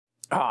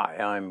Hi,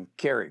 I'm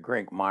Gary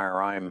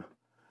Grinkmeyer. I'm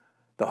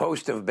the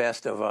host of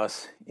Best of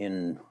Us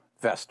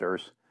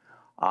Investors.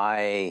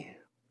 I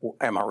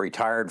am a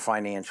retired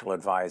financial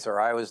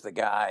advisor. I was the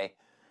guy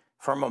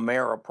from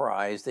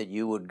Ameriprise that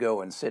you would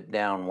go and sit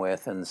down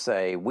with and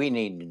say, we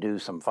need to do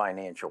some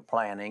financial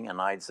planning. And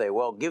I'd say,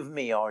 well, give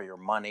me all your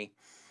money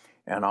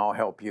and I'll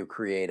help you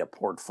create a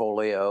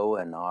portfolio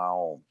and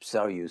I'll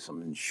sell you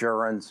some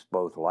insurance,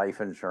 both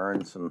life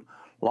insurance and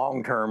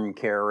long-term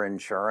care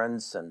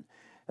insurance. And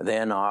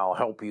then I'll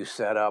help you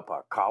set up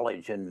a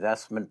college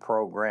investment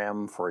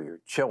program for your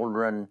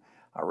children,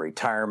 a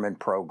retirement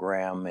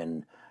program,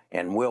 and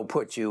we'll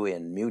put you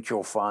in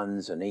mutual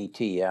funds and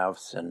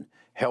ETFs and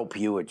help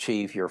you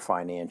achieve your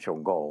financial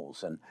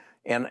goals.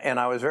 And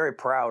I was very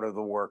proud of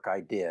the work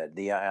I did.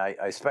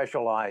 I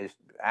specialized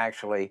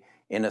actually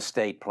in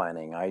estate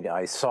planning.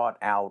 I sought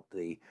out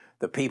the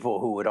people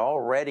who had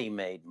already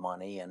made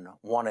money and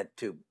wanted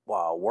to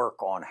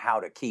work on how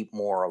to keep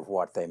more of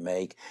what they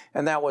make.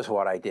 And that was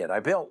what I did.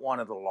 I built one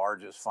of the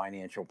largest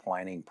financial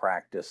planning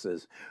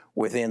practices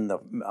within the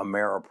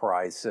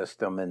Ameriprise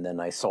system, and then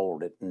I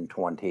sold it in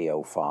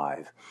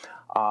 2005.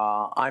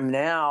 I'm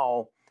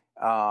now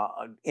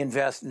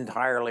invest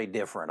entirely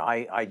different.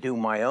 I do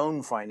my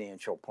own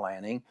financial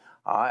planning.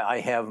 I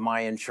have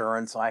my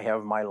insurance. I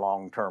have my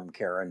long-term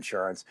care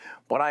insurance.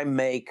 But I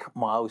make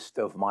most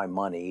of my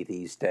money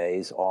these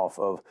days off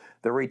of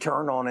the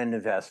return on an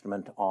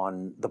investment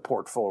on the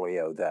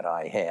portfolio that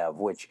I have,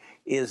 which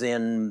is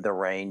in the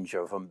range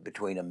of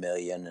between $1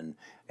 million and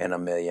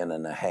 $1.5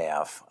 million.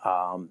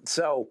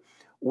 So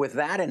with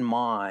that in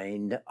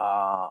mind,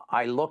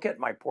 I look at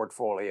my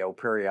portfolio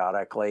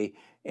periodically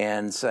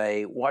and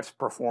say what's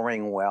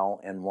performing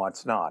well and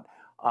what's not.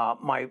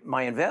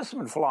 My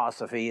investment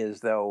philosophy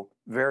is, though,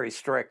 very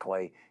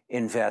strictly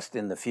invest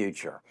in the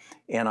future.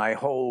 And I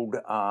hold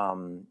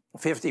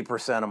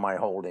 50% of my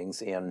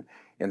holdings in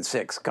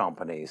 6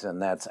 companies,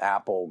 and that's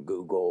Apple,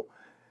 Google,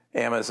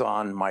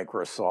 Amazon,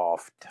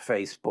 Microsoft,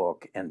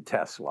 Facebook, and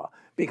Tesla,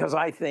 because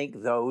I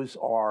think those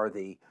are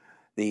the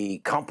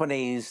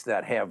companies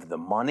that have the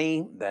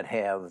money, that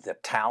have the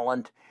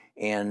talent,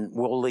 and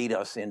will lead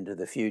us into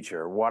the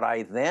future. What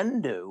I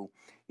then do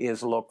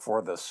is look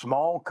for the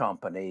small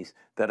companies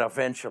that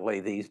eventually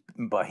these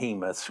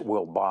behemoths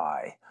will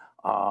buy.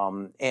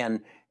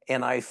 And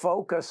I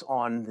focus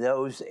on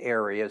those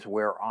areas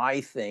where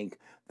I think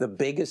the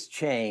biggest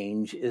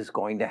change is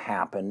going to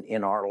happen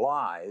in our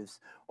lives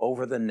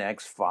over the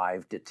next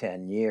 5 to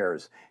 10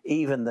 years,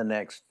 even the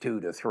next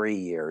 2 to 3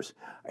 years.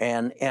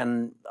 And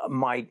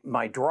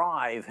my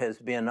drive has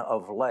been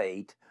of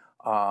late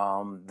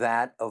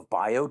that of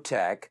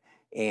biotech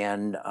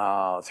and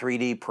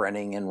 3D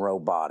printing and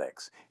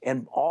robotics.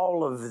 And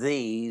all of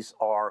these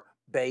are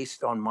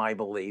based on my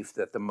belief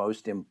that the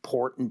most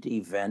important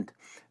event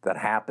that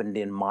happened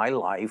in my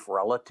life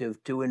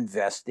relative to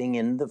investing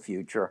in the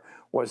future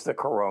was the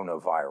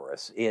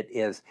coronavirus.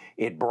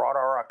 It brought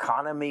our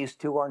economies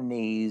to our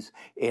knees.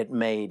 It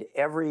made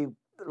every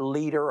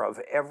leader of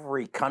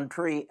every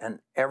country and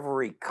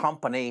every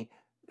company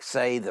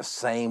say the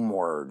same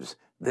words.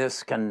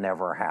 This can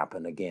never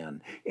happen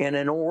again. And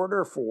in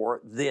order for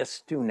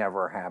this to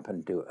never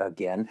happen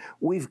again,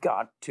 we've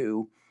got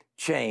to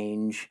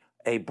change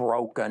a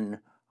broken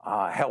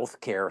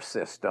healthcare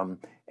system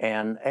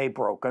and a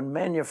broken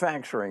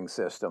manufacturing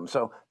system.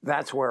 So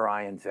that's where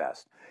I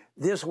invest.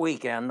 This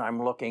weekend,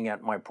 I'm looking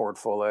at my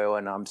portfolio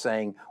and I'm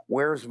saying,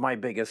 where's my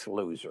biggest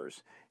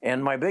losers?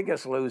 And my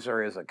biggest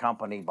loser is a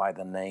company by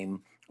the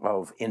name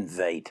of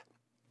Invate.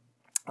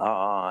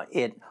 I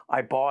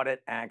bought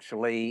it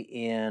actually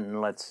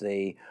in,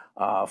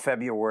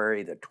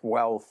 February the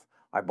 12th.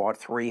 I bought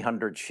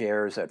 300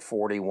 shares at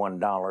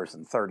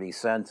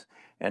 $41.30,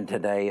 and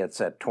today it's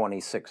at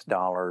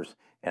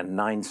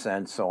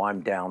 $26.09, so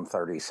I'm down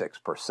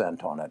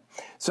 36% on it.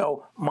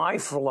 So my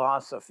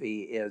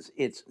philosophy is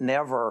it's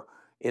never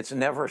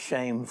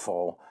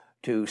shameful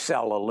to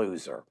sell a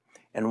loser.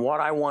 And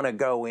what I want to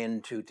go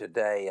into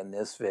today in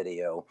this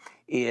video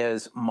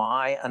is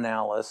my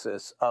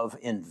analysis of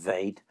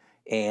Invate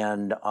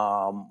and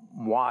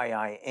why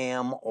I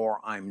am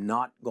or I'm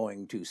not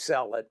going to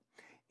sell it,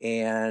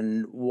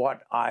 and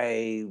what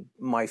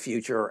my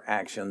future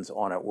actions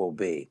on it will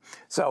be.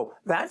 So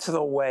that's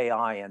the way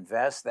I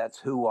invest. That's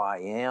who I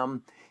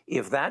am.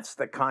 If that's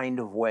the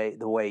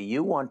way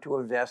you want to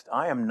invest,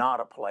 I am not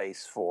a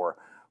place for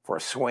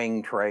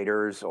swing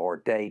traders or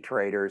day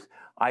traders.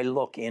 I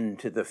look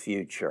into the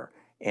future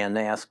and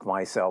ask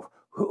myself,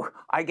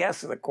 I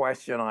guess the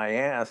question I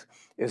ask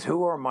is,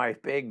 who are my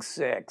big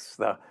 6,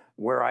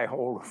 where I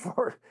hold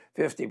for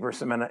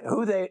 50%,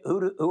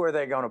 who are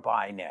they going to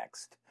buy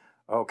next?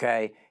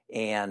 Okay,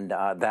 and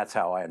that's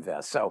how I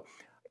invest. So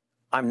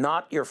I'm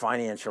not your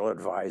financial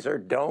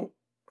advisor,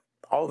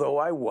 although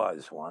I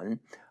was one,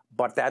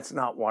 but that's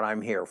not what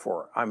I'm here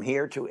for. I'm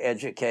here to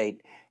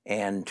educate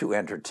and to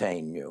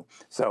entertain you.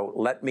 So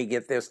let me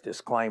get this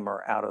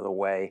disclaimer out of the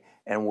way,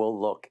 and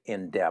we'll look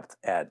in depth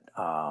at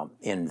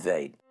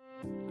Invate.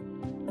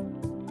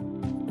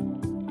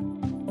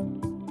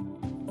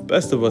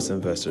 Best of Us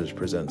Investors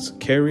presents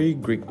Kerry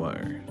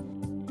Grinkmeyer.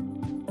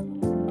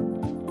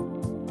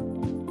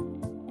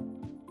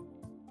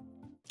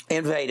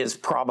 Invade is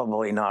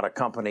probably not a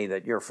company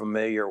that you're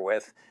familiar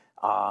with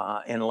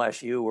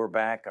unless you were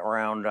back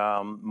around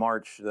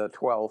March the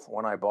 12th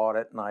when I bought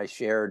it, and I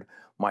shared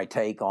my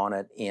take on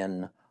it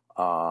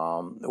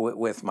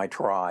with my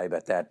tribe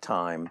at that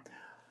time.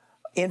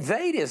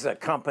 Invade is a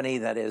company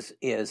that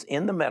is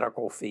in the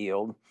medical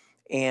field,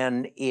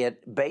 and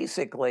it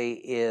basically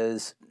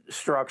is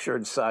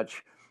structured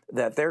such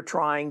that they're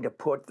trying to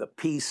put the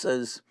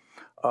pieces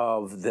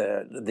of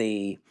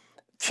the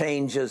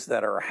changes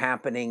that are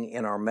happening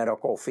in our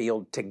medical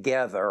field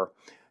together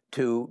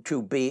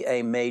to be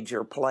a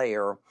major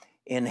player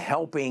in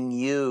helping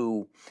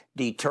you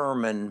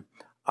determine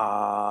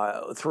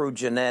through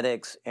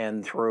genetics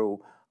and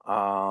through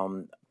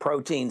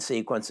protein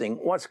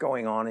sequencing what's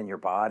going on in your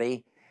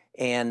body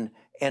and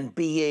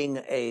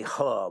being a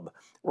hub.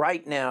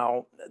 Right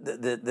now,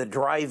 the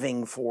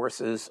driving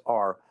forces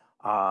are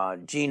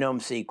genome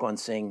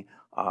sequencing,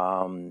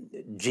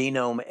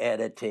 genome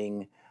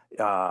editing,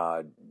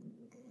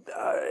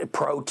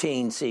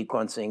 protein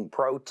sequencing,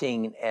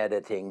 protein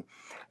editing,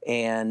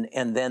 and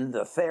then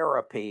the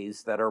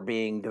therapies that are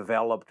being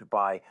developed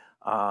by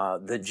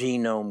the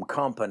genome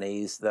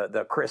companies,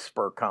 the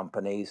CRISPR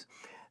companies,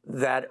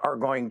 that are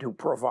going to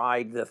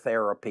provide the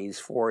therapies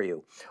for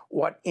you.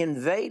 What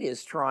Invade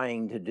is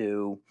trying to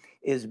do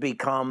is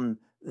become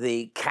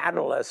the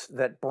catalyst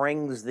that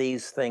brings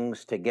these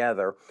things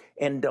together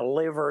and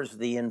delivers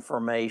the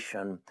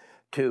information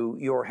to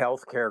your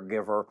health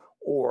caregiver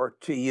or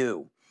to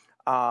you.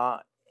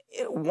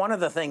 One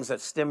of the things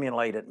that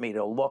stimulated me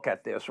to look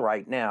at this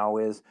right now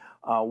is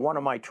one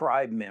of my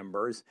tribe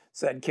members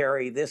said,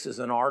 Kerry, this is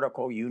an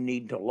article you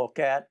need to look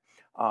at.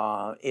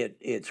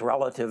 It's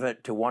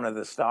relative to one of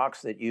the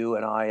stocks that you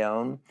and I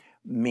own,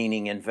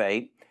 meaning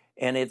Invade,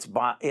 and it's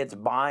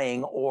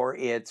buying or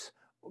it's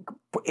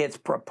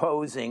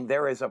proposing.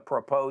 There is a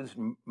proposed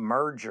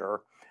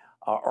merger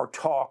or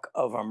talk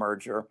of a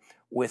merger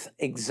with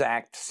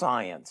Exact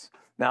Science.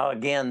 Now,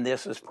 again,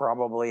 this is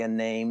probably a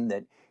name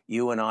that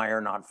you and I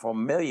are not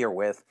familiar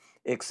with,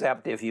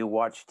 except if you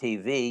watch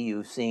TV,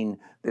 you've seen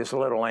this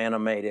little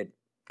animated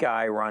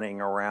guy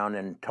running around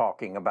and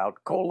talking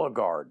about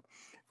Cologuard.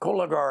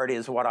 Cologuard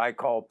is what I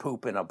call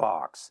poop in a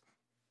box.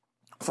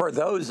 For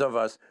those of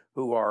us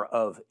who are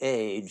of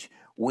age,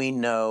 we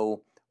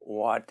know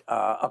what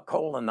a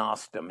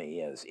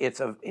colonostomy is.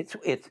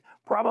 It's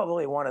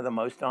probably one of the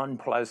most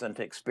unpleasant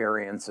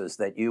experiences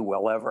that you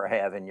will ever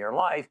have in your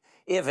life,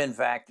 if in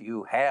fact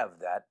you have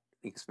that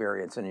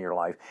experience in your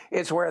life.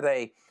 It's where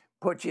they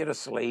put you to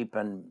sleep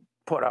and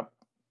put up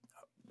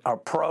a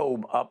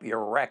probe up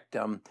your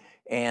rectum,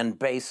 and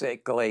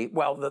basically,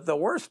 well, the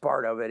worst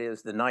part of it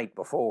is the night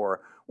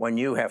before, when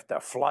you have to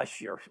flush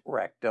your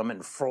rectum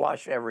and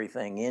flush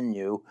everything in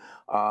you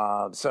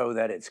so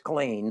that it's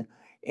clean.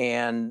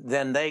 And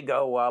then they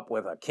go up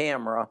with a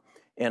camera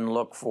and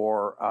look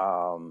for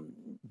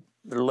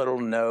little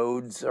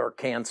nodes or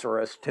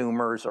cancerous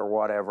tumors or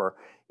whatever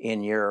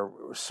in your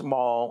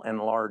small and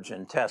large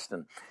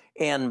intestine.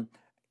 And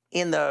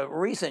in the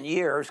recent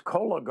years,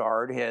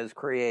 Cologuard has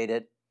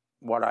created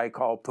what I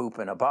call poop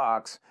in a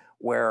box,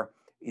 where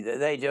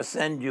they just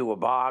send you a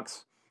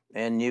box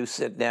and you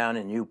sit down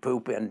and you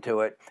poop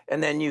into it,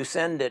 and then you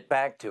send it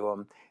back to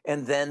them,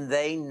 and then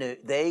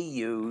they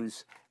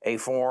use a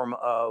form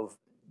of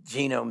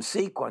genome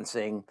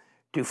sequencing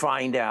to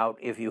find out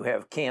if you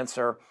have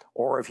cancer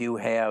or if you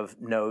have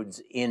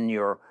nodes in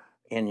your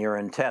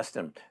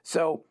intestine.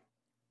 So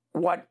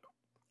what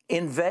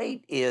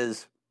Invade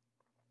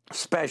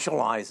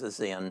specializes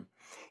in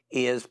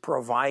is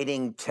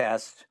providing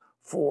tests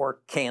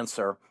for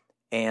cancer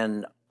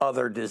and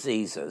other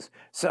diseases.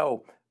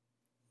 So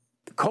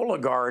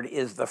Cologuard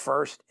is the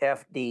first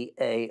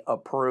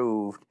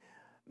FDA-approved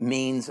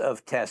means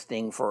of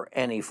testing for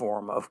any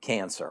form of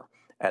cancer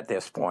at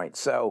this point.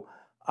 So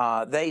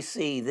they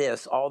see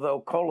this, although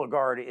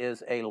Cologuard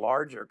is a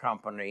larger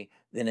company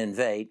than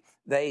Invade,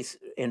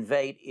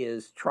 Invade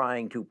is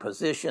trying to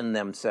position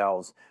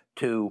themselves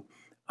to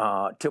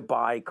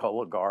buy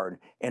Cologuard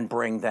and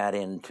bring that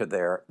into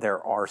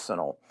their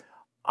arsenal.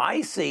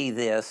 I see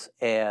this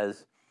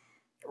as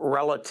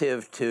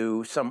relative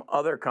to some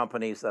other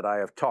companies that I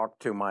have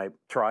talked to my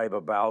tribe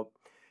about,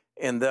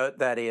 and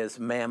that is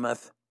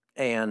Mammoth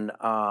and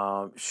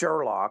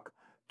Sherlock,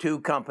 two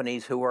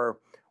companies who are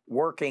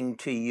working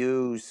to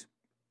use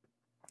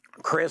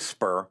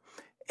CRISPR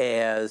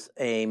as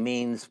a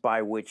means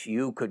by which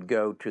you could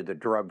go to the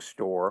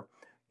drugstore,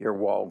 your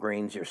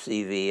Walgreens, your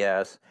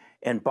CVS,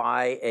 and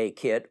buy a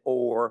kit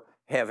or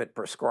have it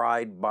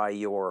prescribed by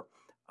your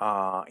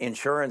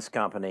insurance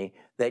company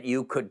that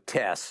you could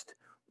test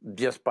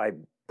just by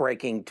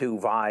breaking 2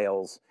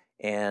 vials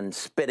and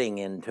spitting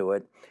into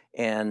it,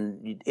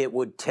 and it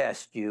would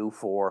test you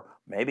for,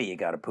 maybe you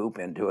got to poop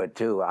into it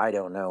too, I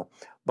don't know.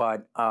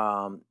 But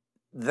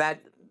that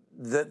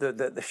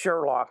the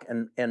Sherlock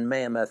and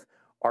Mammoth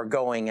are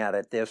going at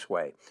it this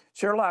way.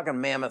 Sherlock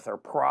and Mammoth are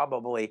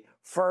probably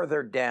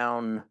further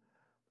down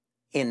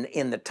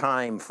in the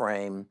time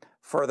frame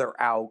further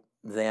out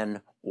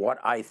than what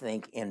I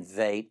think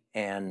Invate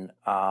and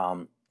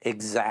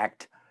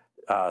Exact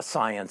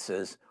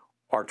Sciences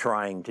are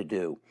trying to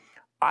do.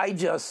 I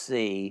just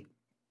see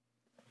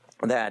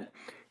that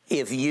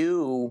if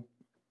you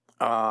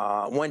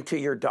went to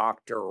your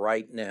doctor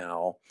right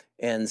now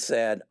and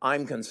said,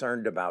 I'm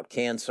concerned about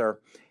cancer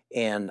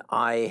and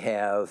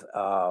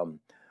I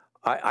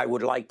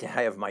would like to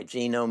have my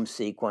genome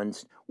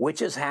sequenced,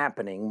 which is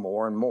happening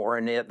more and more,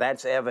 and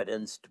that's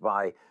evidenced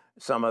by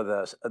some of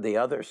the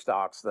other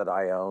stocks that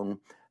I own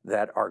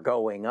that are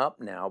going up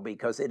now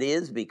because it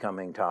is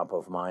becoming top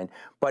of mind.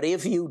 But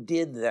if you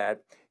did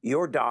that,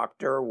 your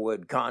doctor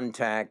would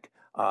contact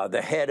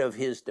the head of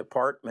his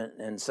department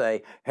and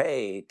say,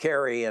 hey,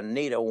 Carrie and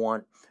Nita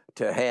want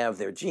to have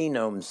their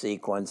genome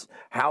sequenced.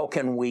 How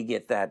can we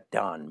get that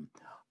done?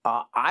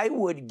 I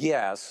would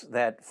guess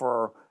that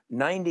for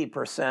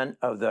 90%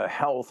 of the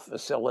health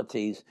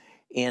facilities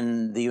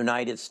in the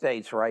United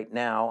States right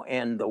now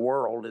and the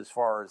world as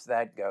far as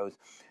that goes,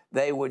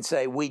 they would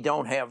say, we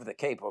don't have the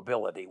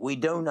capability. We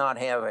do not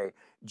have a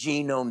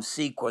genome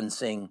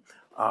sequencing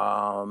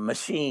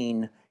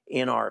machine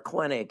in our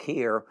clinic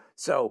here,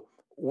 so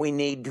we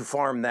need to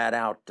farm that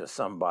out to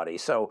somebody.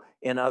 So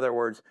in other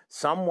words,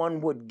 someone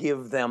would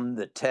give them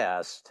the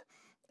test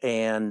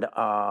and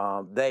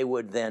they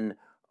would then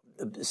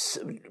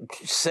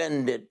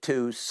send it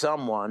to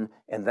someone,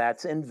 and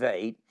that's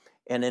Invate,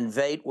 and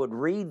Invate would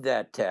read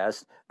that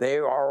test. They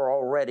are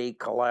already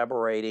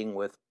collaborating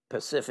with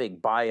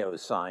Pacific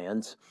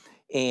Bioscience,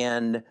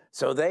 and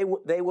so they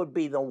would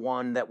be the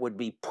one that would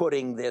be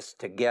putting this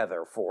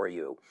together for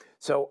you.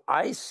 So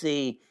I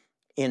see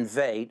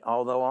Invate,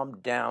 although I'm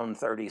down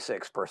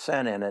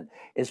 36% in it,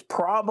 is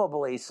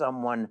probably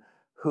someone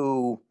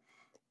who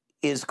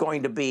is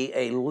going to be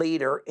a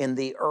leader in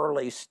the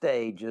early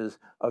stages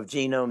of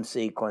genome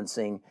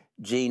sequencing,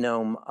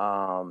 genome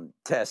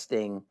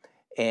testing,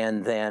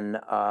 and then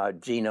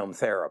genome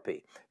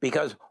therapy.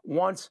 Because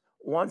once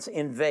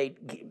Invate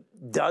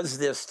does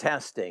this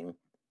testing,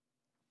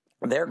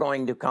 they're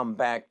going to come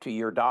back to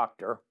your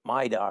doctor,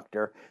 my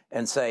doctor,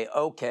 and say,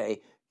 okay,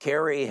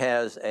 Carrie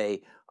has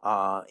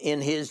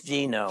in his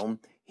genome,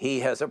 he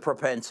has a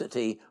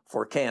propensity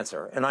for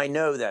cancer. And I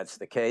know that's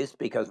the case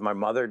because my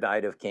mother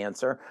died of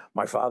cancer,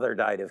 my father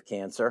died of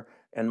cancer,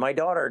 and my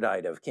daughter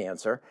died of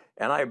cancer.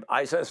 And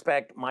I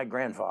suspect my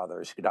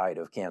grandfathers died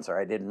of cancer.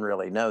 I didn't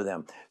really know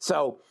them.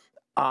 So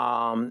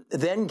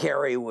then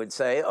Carrie would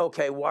say,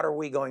 okay, what are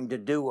we going to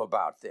do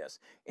about this?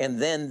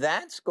 And then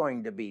that's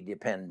going to be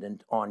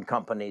dependent on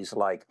companies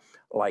like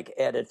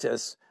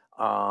Editas,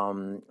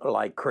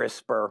 like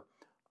CRISPR,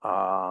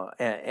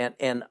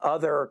 and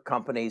other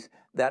companies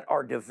that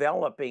are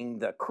developing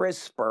the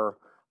CRISPR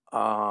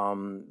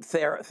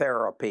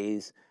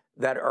therapies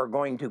that are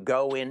going to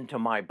go into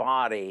my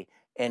body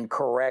and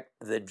correct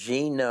the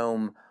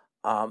genome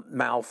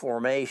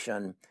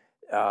malformation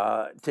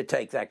to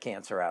take that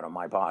cancer out of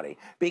my body.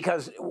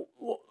 Because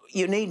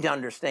you need to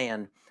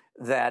understand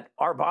that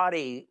our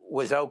body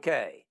was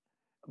okay,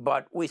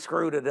 but we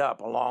screwed it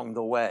up along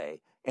the way.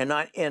 And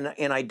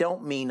I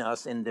don't mean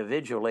us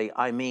individually,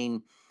 I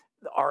mean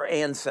our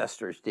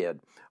ancestors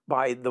did,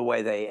 by the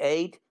way they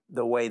ate,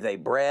 the way they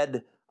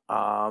bred.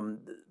 Our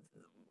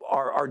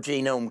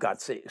genome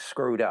got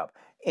screwed up.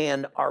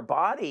 And our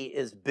body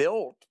is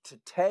built to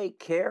take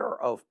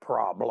care of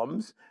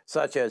problems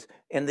such as,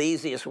 and the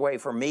easiest way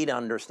for me to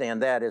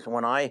understand that is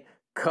when I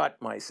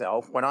cut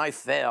myself, when I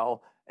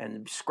fell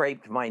and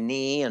scraped my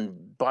knee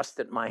and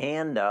busted my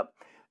hand up,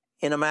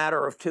 in a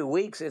matter of 2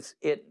 weeks, it's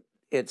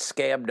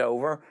scabbed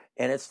over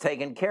and it's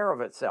taken care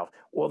of itself.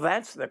 Well,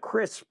 that's the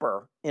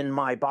CRISPR in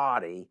my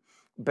body,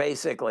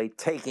 basically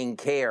taking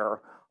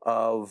care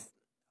of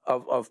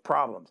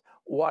problems.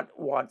 What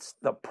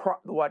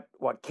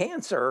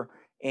cancer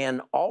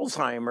and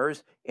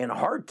Alzheimer's and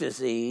heart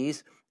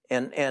disease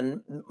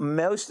and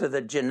most of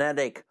the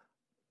genetic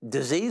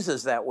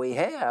diseases that we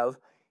have,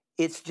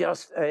 it's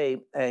just a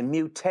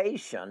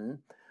mutation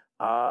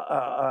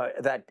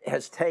that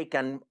has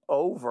taken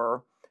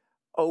over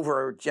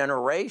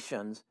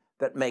generations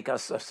that make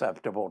us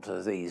susceptible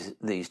to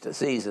these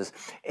diseases.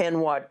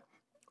 And what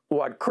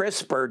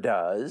CRISPR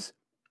does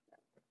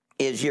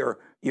is you're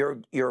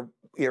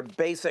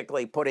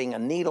basically putting a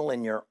needle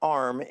in your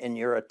arm and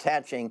you're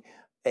attaching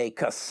a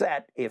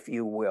cassette, if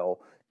you will,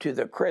 to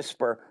the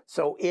CRISPR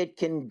so it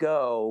can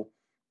go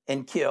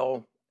and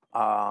kill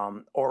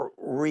or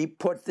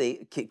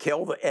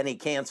kill any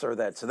cancer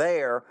that's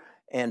there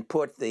and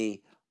put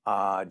the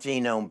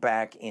genome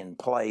back in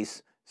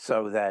place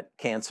so that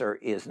cancer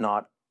is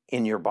not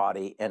in your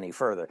body any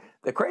further.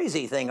 The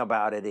crazy thing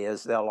about it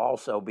is they'll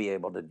also be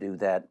able to do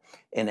that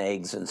in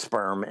eggs and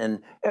sperm,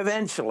 and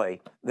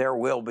eventually there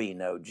will be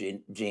no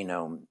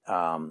genomic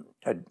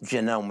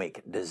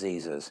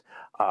diseases.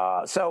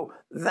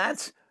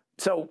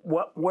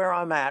 Where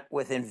I'm at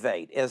with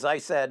Invate. As I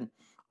said,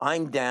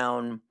 I'm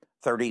down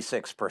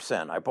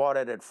 36%. I bought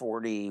it at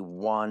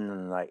 41,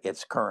 and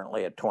it's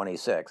currently at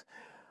 26.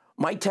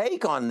 My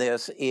take on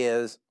this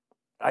is,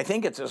 I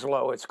think it's as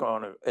low as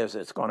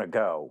it's going to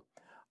go.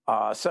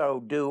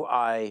 So do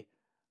I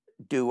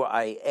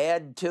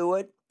add to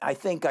it? I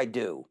think I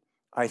do.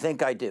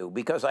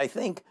 Because I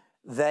think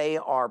they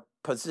are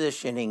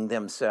positioning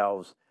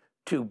themselves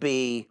to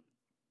be,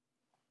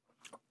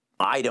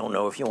 I don't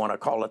know if you want to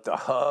call it the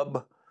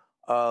hub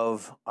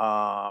of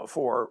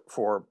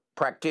for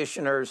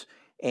practitioners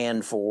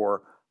and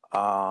for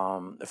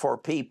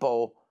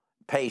people,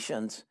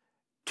 patients,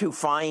 to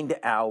find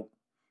out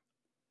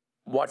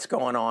what's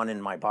going on in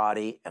my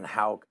body and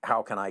how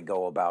can I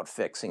go about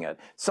fixing it.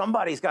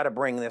 Somebody's got to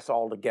bring this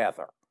all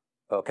together,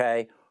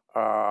 okay?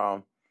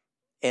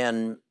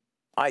 And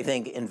I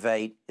think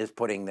Invate is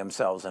putting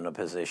themselves in a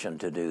position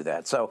to do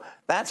that. So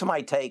that's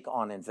my take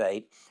on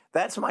Invate.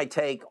 That's my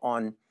take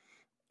on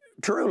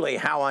truly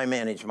how I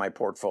manage my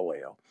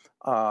portfolio.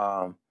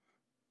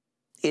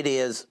 It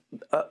is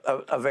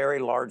a very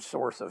large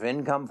source of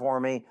income for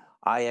me.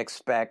 I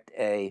expect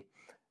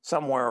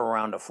somewhere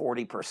around a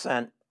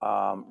 40%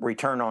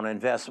 return on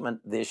investment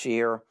this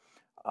year.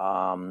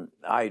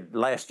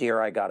 Last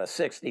year I got a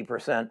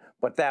 60%,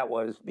 but that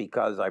was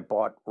because I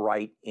bought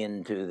right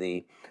into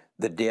the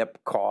dip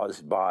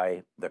caused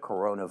by the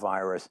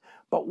coronavirus.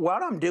 But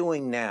what I'm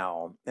doing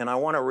now, and I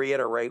want to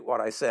reiterate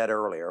what I said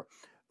earlier,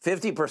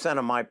 50%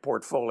 of my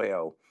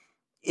portfolio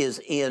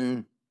is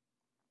in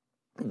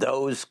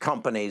those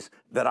companies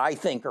that I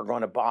think are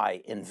going to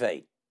buy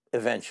Invate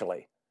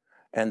eventually.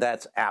 And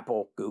that's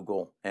Apple,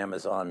 Google,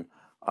 Amazon,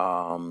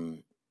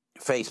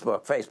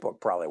 Facebook. Facebook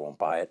probably won't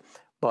buy it,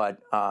 but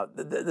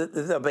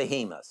the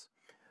behemoths.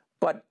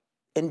 But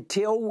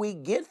until we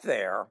get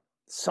there,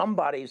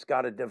 somebody's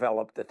got to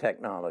develop the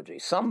technology.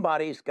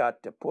 Somebody's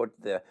got to put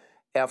the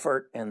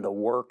effort and the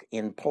work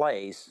in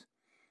place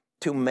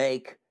to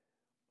make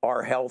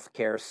our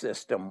healthcare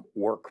system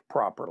work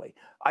properly.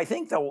 I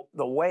think the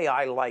way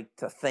I like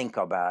to think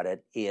about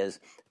it is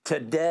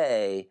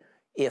today,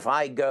 if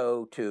I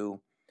go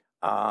to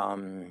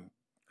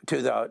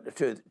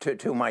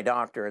my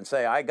doctor and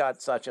say I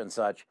got such and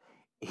such,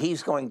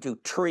 he's going to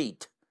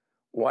treat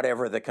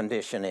whatever the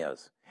condition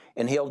is,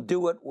 and he'll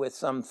do it with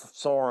some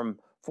form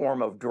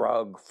of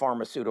drug,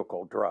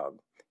 pharmaceutical drug.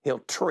 He'll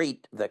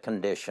treat the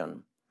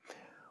condition.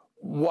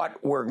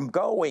 What we're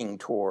going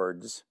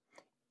towards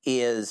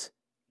is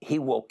he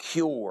will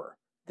cure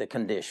the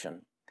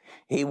condition.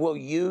 He will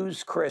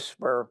use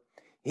CRISPR.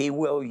 He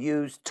will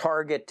use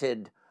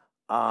targeted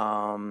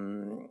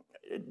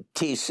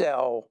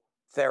T-cell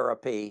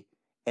therapy,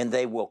 and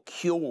they will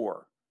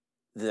cure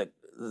the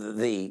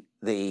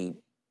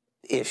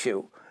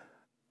issue.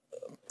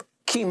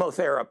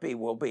 Chemotherapy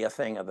will be a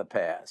thing of the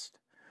past.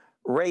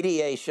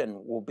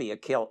 Radiation will be a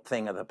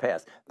thing of the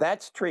past.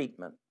 That's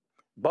treatment.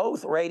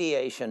 Both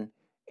radiation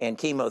and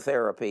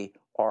chemotherapy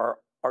are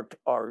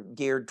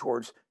geared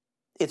towards,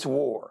 it's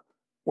war.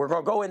 We're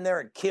going to go in there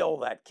and kill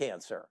that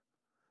cancer.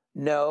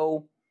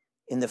 No,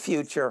 in the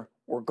future,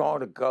 we're going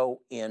to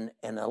go in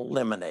and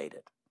eliminate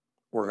it.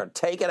 We're going to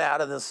take it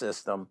out of the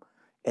system,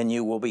 and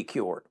you will be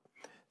cured.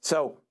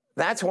 So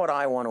that's what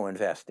I want to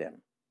invest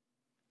in.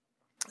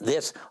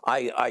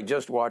 I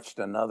just watched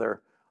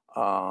another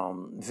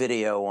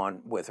video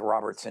with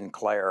Robert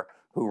Sinclair,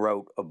 who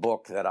wrote a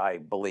book that I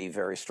believe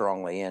very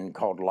strongly in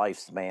called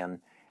Lifespan,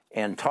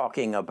 and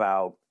talking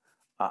about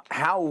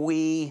how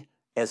we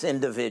as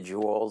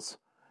individuals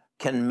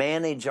can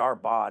manage our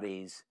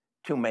bodies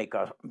to make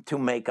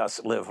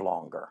us live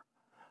longer.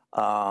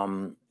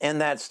 And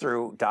that's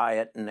through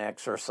diet and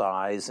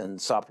exercise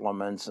and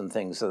supplements and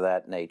things of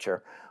that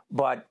nature.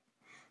 But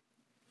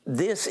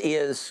this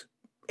is,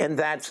 and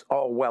that's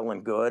all well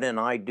and good, and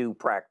I do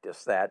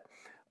practice that,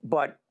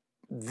 but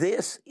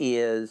this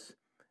is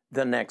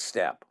the next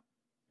step.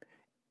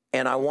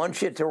 And I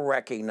want you to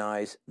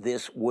recognize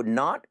this would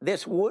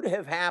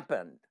have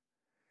happened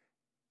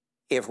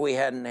if we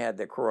hadn't had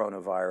the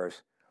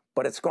coronavirus,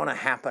 but it's going to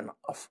happen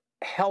a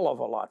hell of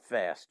a lot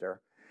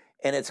faster.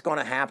 And it's going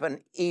to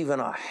happen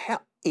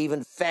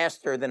even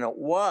faster than it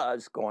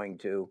was going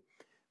to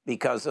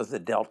because of the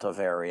Delta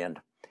variant.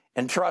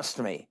 And trust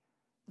me,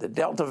 the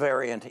Delta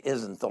variant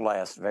isn't the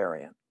last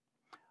variant.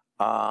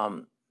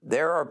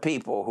 There are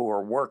people who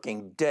are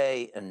working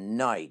day and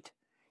night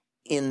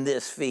in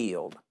this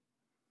field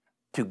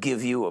to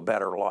give you a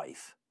better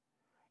life.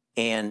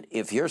 And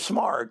if you're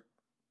smart,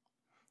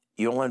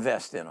 you'll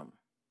invest in them.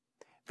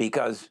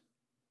 Because,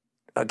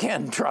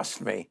 again,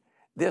 trust me,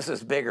 this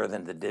is bigger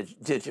than the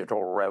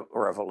digital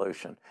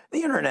revolution.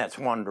 The internet's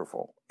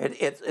wonderful.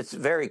 It's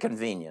very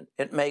convenient.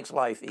 It makes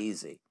life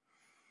easy.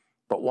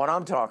 But what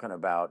I'm talking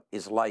about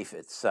is life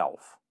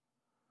itself.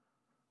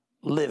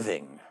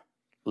 Living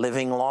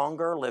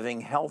longer, living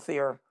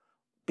healthier,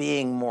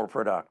 being more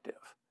productive.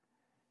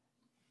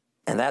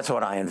 And that's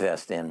what I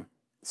invest in.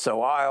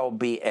 So I'll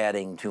be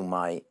adding to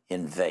my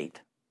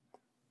Invate.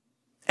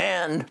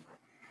 And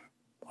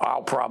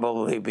I'll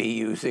probably be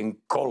using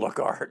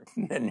Cologuard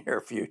in the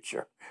near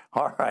future.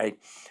 All right.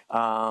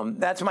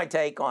 That's my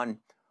take on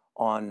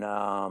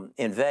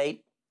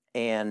Invate.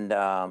 And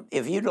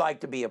if you'd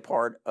like to be a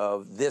part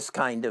of this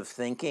kind of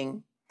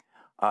thinking,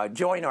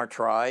 join our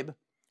tribe.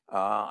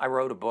 I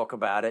wrote a book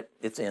about it.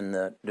 It's in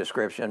the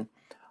description.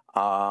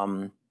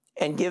 And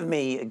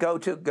go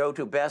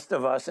to Best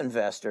of Us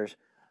Investors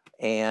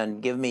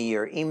and give me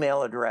your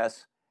email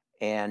address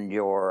and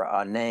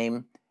your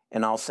name,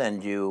 and I'll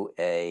send you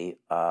an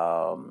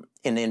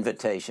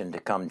invitation to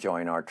come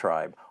join our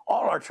tribe.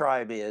 All our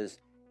tribe is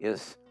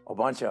a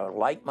bunch of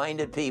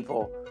like-minded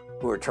people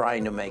who are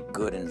trying to make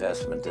good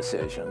investment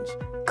decisions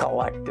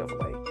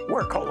collectively.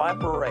 We're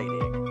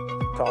collaborating.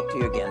 Talk to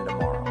you again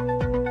tomorrow.